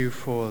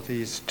For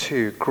these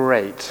two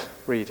great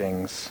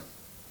readings,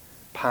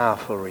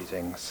 powerful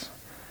readings.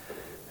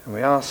 And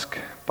we ask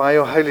by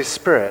your Holy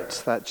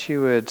Spirit that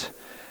you would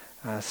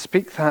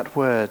speak that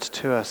word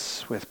to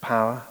us with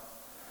power,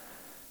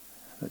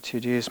 that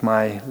you'd use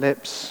my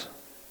lips,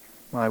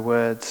 my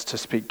words to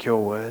speak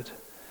your word,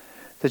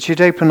 that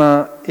you'd open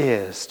our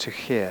ears to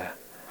hear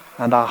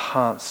and our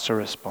hearts to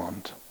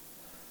respond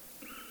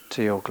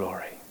to your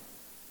glory.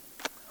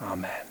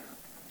 Amen.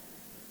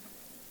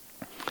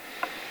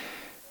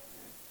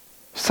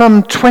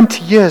 Some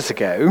 20 years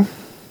ago,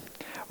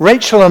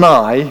 Rachel and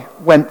I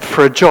went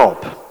for a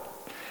job.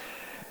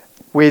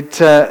 We'd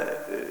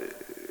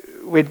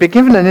been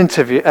given an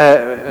interview,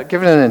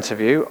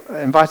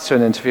 invited to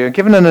an interview, and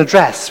given an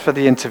address for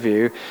the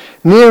interview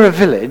near a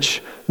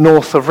village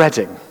north of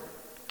Reading.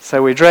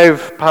 So we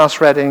drove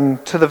past Reading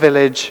to the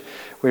village,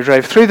 we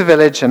drove through the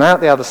village and out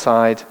the other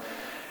side,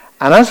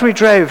 and as we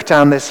drove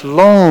down this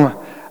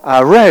long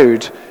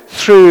road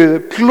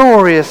through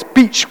glorious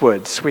beech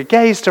woods, we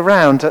gazed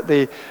around at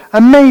the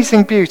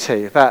amazing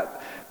beauty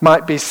that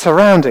might be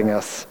surrounding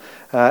us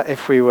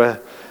if we were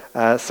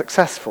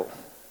successful.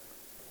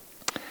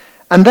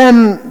 And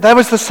then there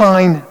was the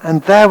sign,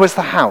 and there was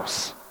the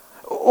house.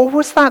 Or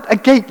was that a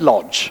gate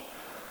lodge?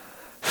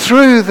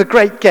 Through the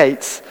great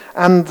gates,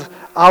 and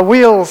our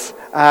wheels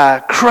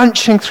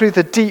crunching through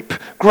the deep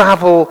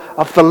gravel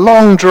of the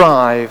long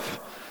drive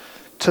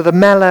to the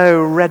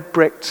mellow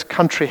red-bricked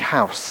country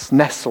house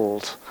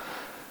nestled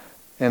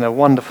in a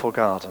wonderful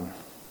garden.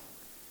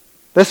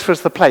 This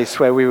was the place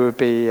where we would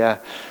be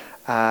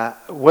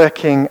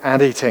working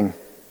and eating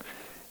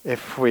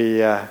if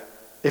the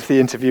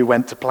interview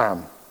went to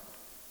plan.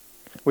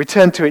 We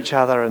turned to each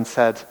other and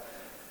said,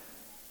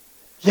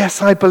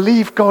 "Yes, I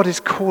believe God is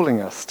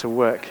calling us to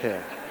work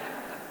here."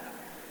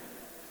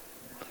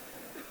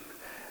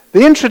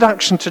 The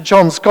introduction to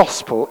John's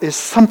Gospel is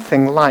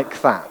something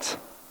like that.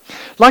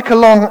 Like a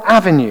long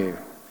avenue,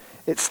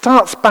 it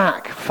starts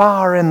back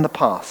far in the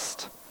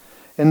past,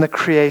 in the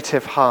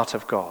creative heart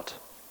of God.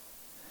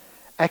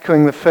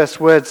 Echoing the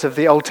first words of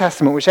the Old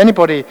Testament, which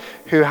anybody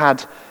who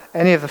had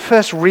any of the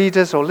first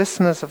readers or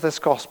listeners of this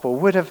gospel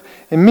would have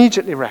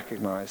immediately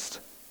recognized.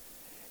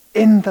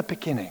 In the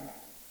beginning,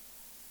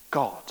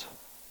 God.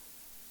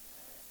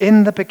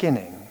 In the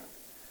beginning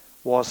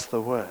was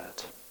the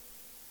Word.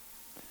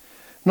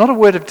 Not a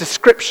word of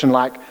description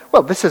like,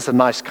 well, this is a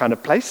nice kind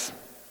of place,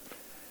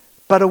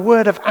 but a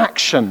word of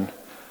action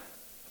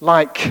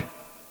like,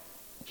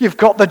 you've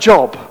got the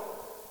job.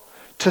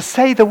 To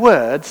say the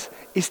words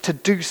is to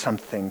do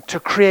something, to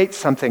create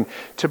something,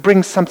 to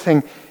bring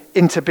something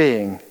into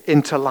being,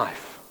 into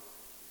life.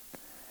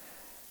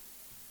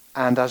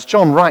 And as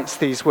John writes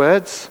these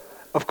words,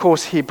 of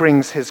course he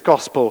brings his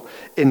gospel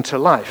into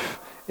life,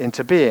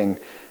 into being.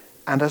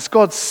 And as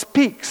God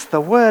speaks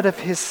the word of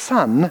his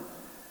Son,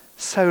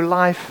 so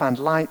life and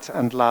light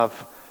and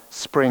love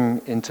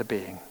spring into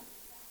being.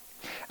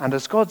 And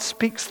as God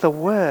speaks the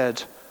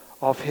word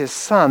of his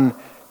Son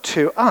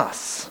to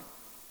us,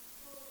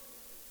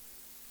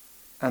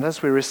 and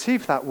as we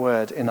receive that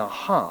word in our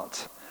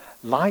heart,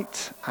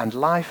 light and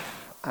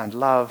life and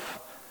love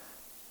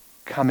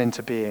come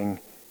into being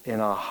in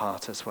our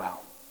heart as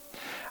well.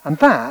 And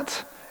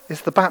that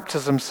is the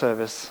baptism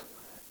service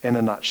in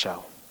a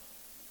nutshell.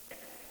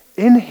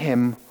 In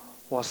him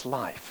was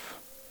life,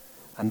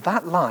 and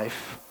that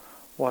life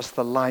was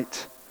the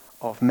light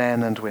of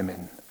men and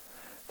women.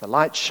 The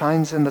light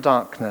shines in the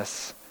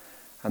darkness,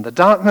 and the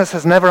darkness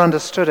has never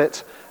understood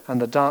it,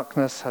 and the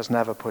darkness has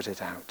never put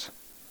it out.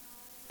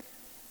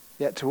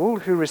 Yet to all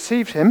who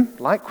received him,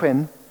 like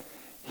Quinn,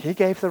 he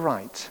gave the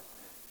right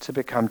to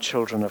become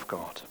children of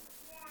God.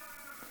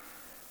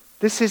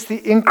 This is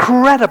the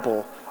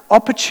incredible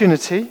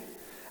opportunity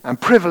and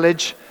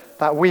privilege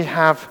that we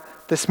have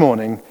this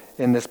morning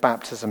in this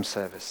baptism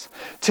service.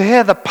 To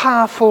hear the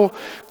powerful,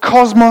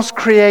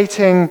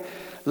 cosmos-creating,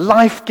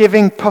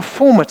 life-giving,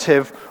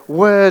 performative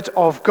word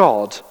of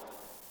God,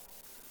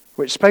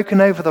 which spoken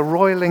over the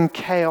roiling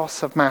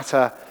chaos of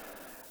matter,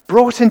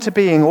 brought into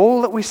being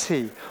all that we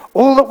see,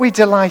 all that we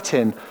delight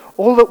in,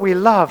 all that we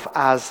love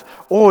as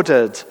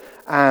ordered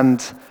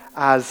and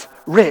as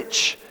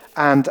rich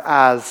and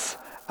as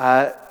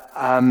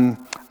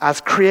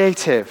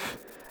creative,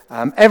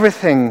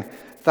 everything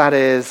that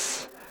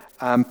is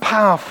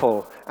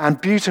powerful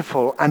and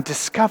beautiful and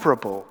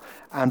discoverable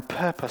and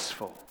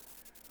purposeful.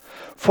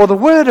 For the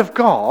Word of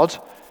God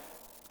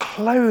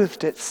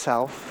clothed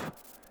itself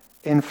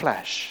in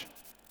flesh,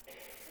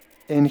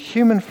 in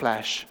human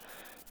flesh,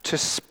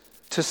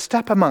 to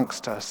step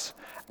amongst us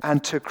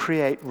and to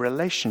create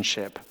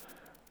relationship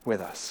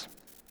with us.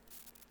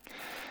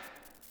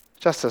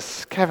 Just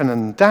as Kevin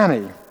and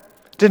Danny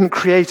didn't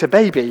create a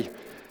baby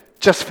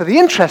just for the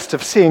interest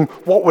of seeing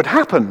what would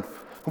happen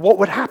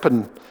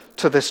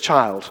to this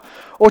child,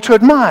 or to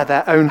admire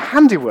their own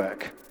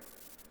handiwork,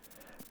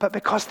 but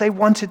because they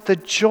wanted the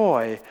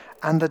joy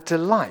and the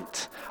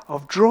delight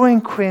of drawing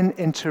Quinn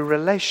into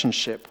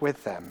relationship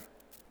with them.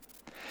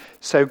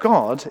 So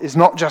God is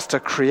not just a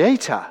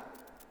creator,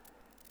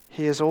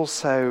 he is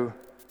also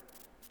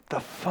the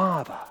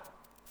Father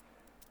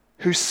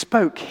who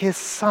spoke his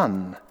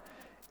Son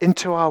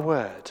into our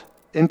world,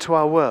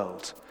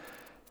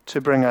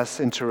 to bring us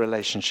into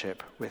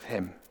relationship with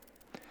him.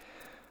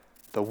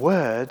 The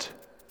Word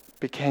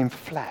became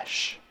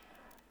flesh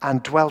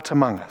and dwelt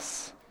among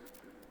us.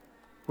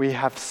 We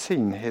have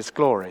seen his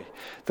glory,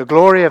 the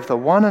glory of the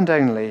one and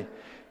only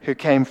who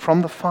came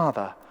from the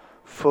Father,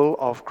 full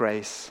of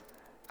grace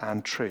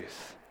and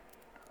truth.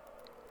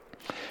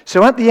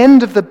 So at the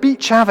end of the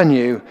beach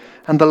avenue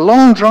and the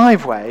long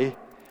driveway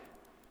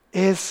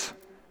is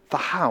the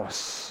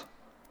house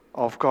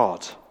of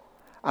God,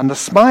 and the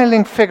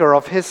smiling figure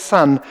of his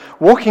Son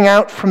walking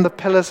out from the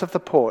pillars of the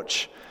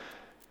porch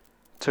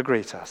to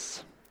greet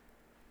us.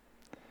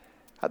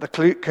 At the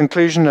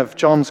conclusion of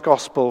John's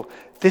Gospel,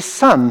 this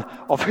Son,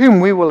 of whom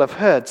we will have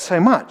heard so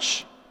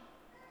much,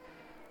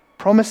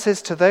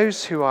 promises to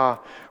those who are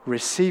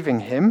receiving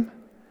him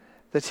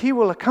that he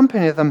will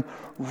accompany them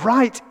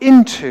right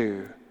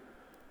into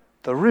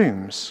the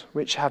rooms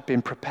which have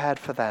been prepared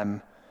for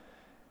them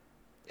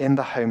in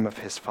the home of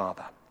his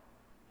Father.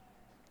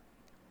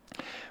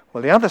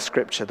 Well, the other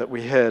scripture that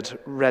we heard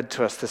read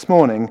to us this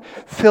morning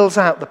fills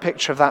out the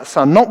picture of that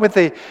Son, not with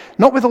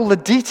all the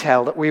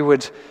detail that we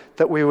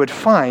would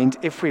find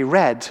if we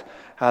read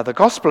the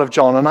Gospel of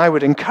John, and I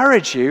would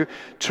encourage you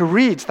to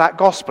read that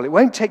Gospel. It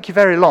won't take you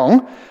very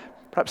long,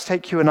 perhaps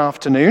take you an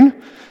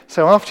afternoon.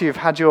 So after you've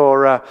had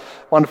your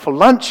wonderful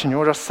lunch and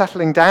you're just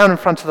settling down in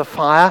front of the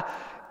fire,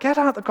 get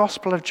out the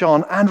Gospel of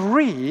John and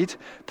read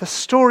the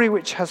story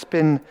which has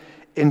been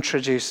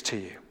introduced to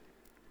you.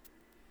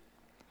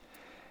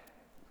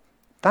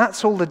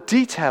 That's all the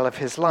detail of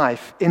his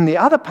life. In the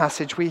other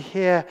passage, we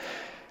hear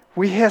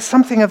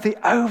something of the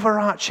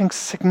overarching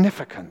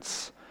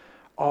significance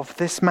of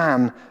this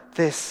man,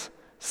 this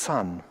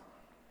Son.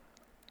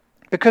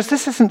 Because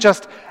this isn't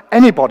just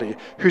anybody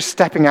who's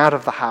stepping out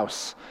of the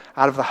house,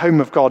 out of the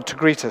home of God to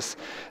greet us.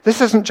 This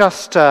isn't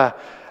just, a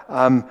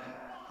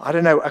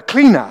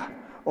cleaner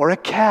or a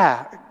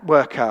care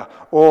worker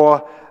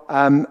or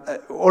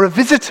a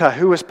visitor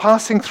who was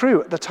passing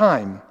through at the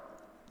time.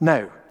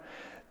 No.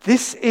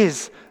 This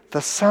is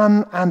the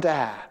Son and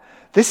heir.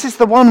 This is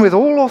the one with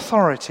all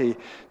authority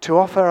to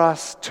offer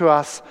to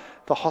us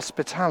the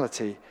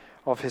hospitality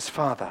of his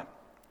Father.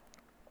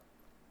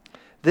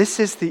 This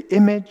is the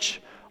image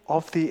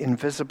of the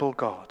invisible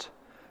God,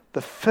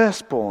 the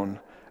firstborn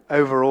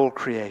over all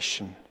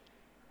creation.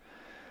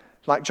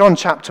 Like John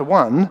chapter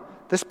 1,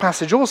 this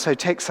passage also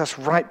takes us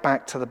right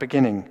back to the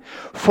beginning.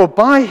 For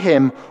by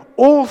him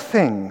all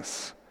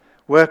things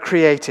were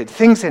created,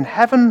 things in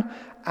heaven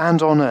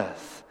and on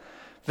earth,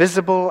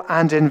 visible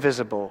and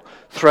invisible,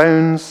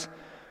 thrones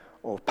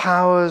or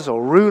powers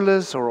or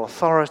rulers or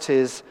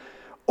authorities,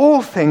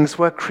 all things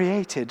were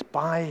created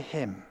by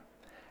him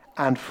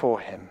and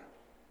for him.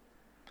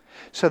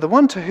 So the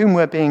one to whom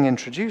we're being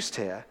introduced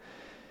here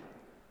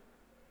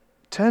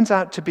turns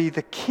out to be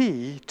the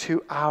key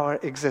to our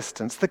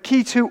existence, the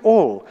key to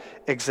all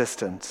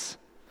existence,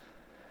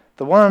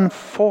 the one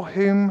for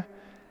whom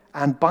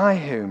and by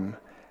whom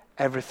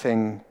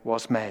everything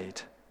was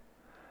made.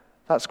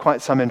 That's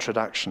quite some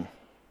introduction.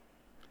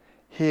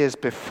 He is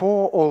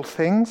before all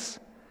things,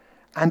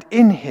 and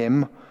in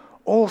him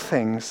all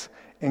things,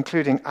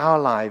 including our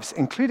lives,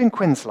 including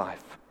Quinn's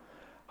life,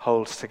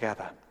 holds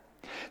together.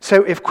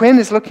 So if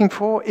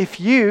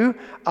you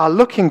are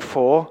looking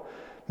for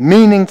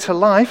meaning to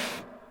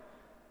life,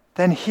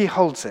 then he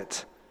holds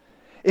it.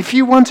 If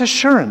you want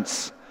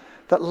assurance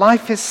that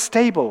life is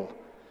stable,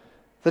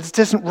 that it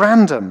isn't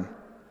random,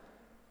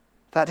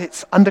 that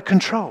it's under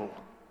control,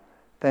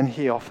 then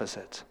he offers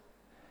it.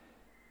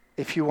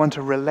 If you want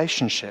a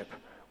relationship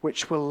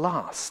which will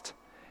last,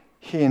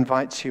 he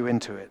invites you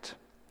into it.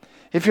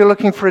 If you're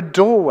looking for a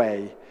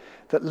doorway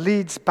that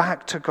leads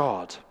back to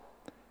God,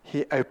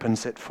 he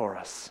opens it for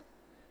us.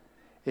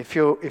 If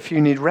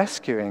you need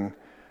rescuing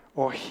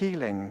or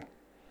healing,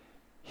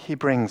 he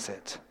brings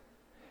it.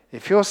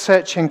 If you're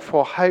searching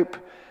for hope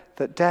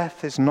that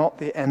death is not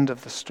the end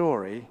of the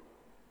story,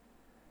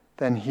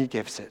 then he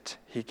gives it.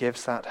 He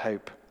gives that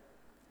hope.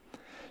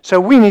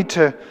 So we need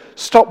to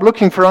stop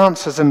looking for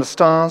answers in the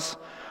stars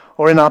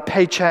or in our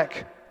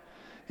paycheck,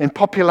 in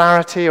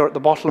popularity or at the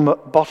bottom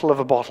of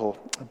a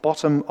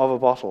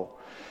bottle.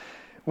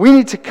 We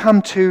need to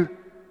come to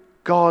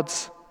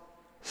God's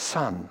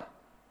Son.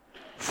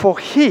 For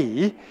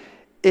he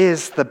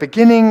is the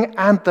beginning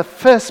and the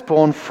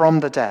firstborn from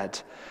the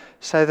dead,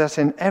 so that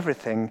in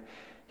everything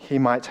he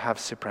might have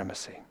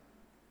supremacy.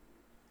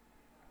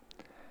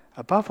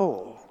 Above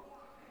all,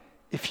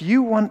 if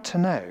you want to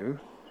know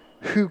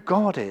who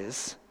God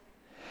is,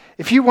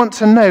 if you want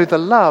to know the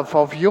love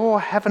of your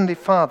heavenly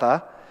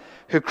Father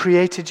who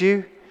created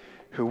you,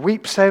 who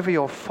weeps over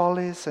your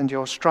follies and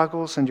your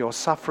struggles and your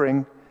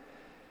suffering,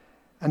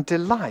 and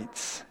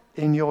delights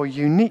in your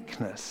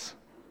uniqueness,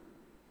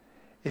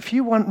 if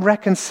you want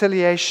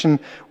reconciliation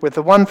with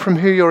the one from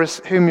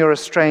whom you're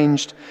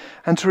estranged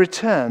and to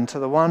return to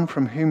the one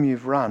from whom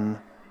you've run,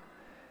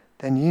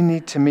 then you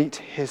need to meet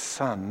his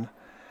Son,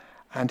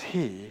 and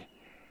he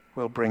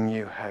will bring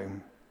you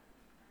home.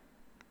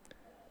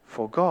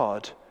 For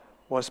God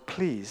was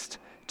pleased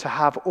to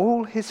have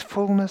all his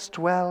fullness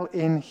dwell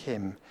in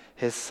him,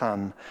 his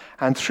Son,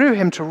 and through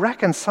him to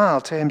reconcile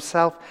to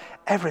himself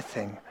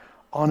everything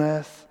on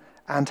earth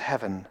and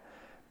heaven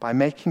by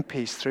making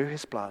peace through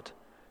his blood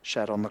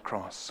shed on the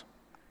cross.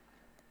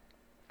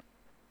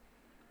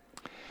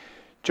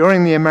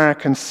 During the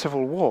American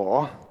Civil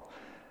War,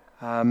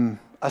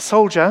 a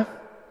soldier,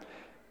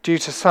 due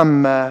to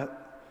some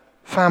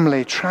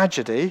family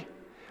tragedy,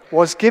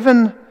 was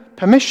given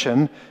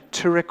permission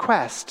to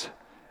request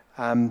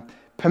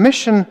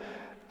permission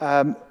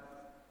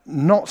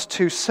not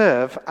to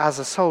serve as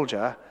a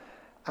soldier,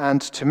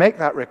 and to make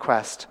that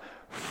request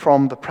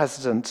from the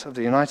President of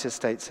the United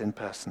States in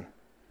person.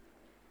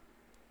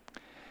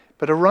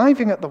 But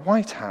arriving at the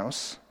White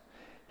House,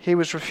 he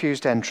was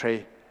refused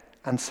entry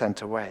and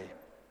sent away.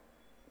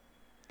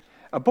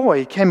 A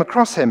boy came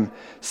across him,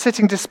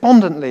 sitting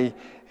despondently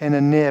in a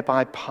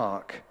nearby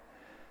park,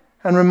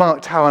 and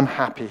remarked how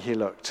unhappy he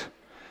looked.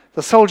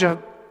 The soldier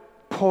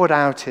poured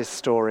out his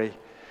story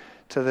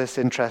to this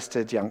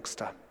interested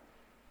youngster.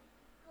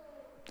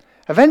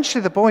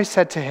 Eventually, the boy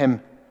said to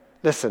him,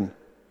 "Listen,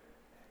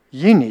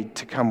 you need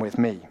to come with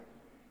me."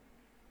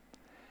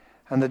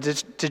 And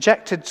the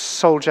dejected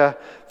soldier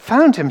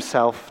found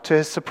himself, to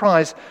his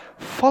surprise,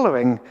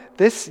 following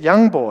this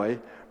young boy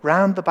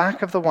round the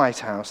back of the White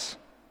House.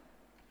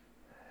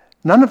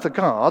 None of the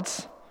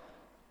guards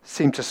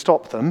seemed to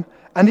stop them,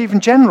 and even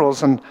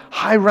generals and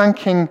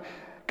high-ranking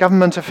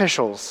government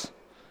officials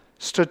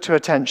stood to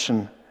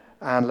attention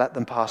and let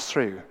them pass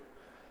through.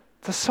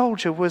 The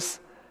soldier was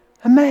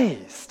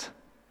amazed.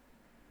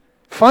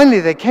 Finally,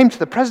 they came to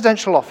the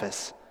presidential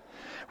office.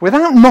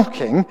 Without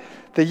knocking,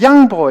 the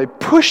young boy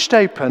pushed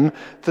open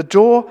the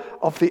door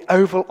of the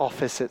Oval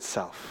Office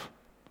itself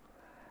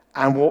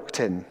and walked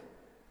in.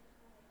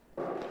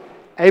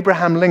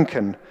 Abraham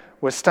Lincoln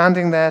was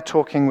standing there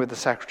talking with the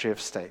Secretary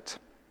of State.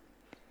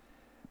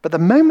 But the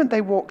moment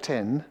they walked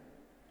in,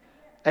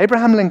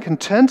 Abraham Lincoln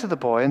turned to the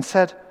boy and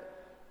said,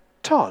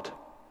 "Todd,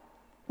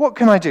 what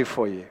can I do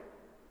for you?"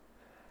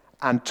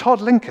 And Todd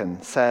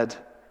Lincoln said,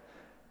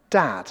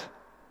 "Dad,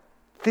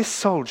 this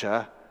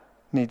soldier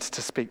needs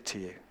to speak to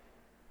you."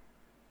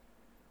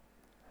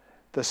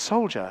 The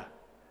soldier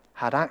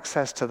had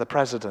access to the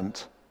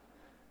president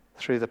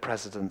through the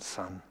president's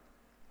son.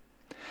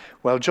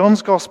 Well,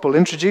 John's gospel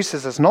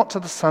introduces us not to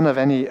the son of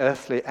any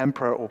earthly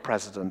emperor or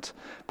president,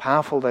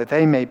 powerful though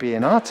they may be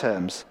in our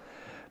terms,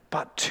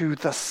 but to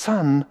the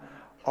Son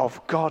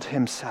of God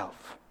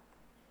himself.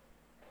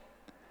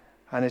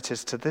 And it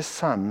is to this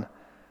Son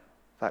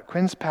that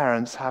Quinn's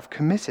parents have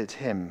committed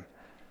him,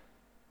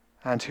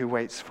 and who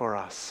waits for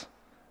us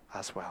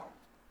as well.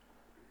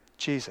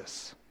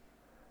 Jesus,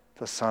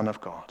 the Son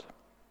of God.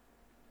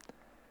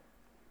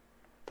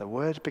 The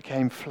Word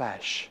became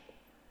flesh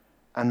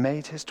and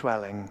made his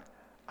dwelling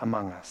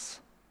among us.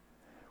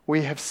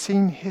 We have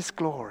seen his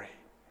glory,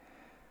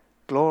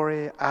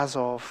 glory as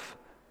of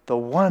the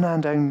one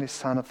and only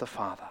Son of the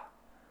Father,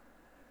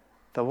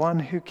 the one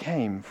who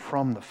came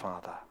from the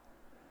Father,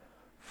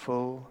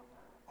 full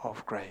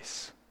of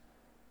grace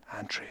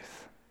and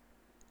truth.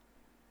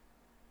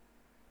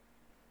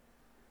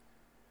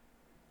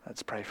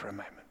 Let's pray for a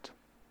moment.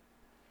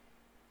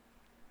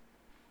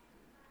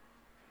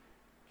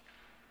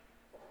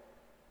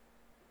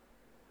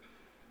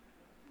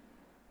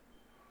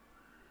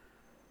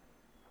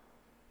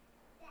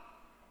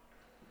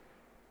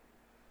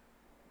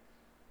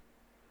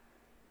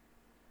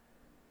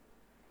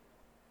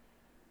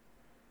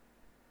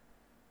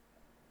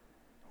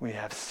 We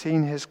have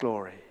seen his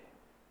glory,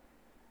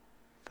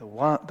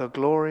 the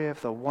glory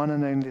of the one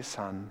and only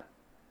Son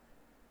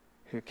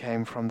who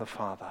came from the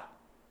Father,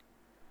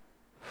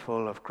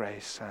 full of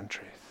grace and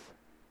truth.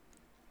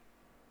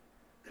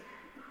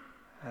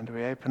 And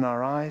we open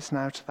our eyes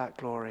now to that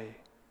glory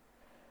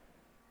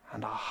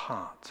and our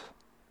heart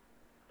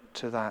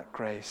to that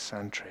grace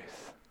and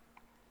truth.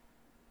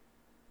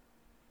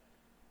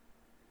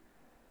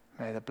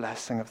 May the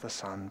blessing of the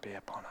Son be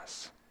upon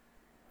us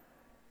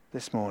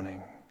this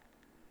morning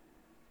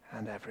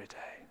and every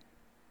day.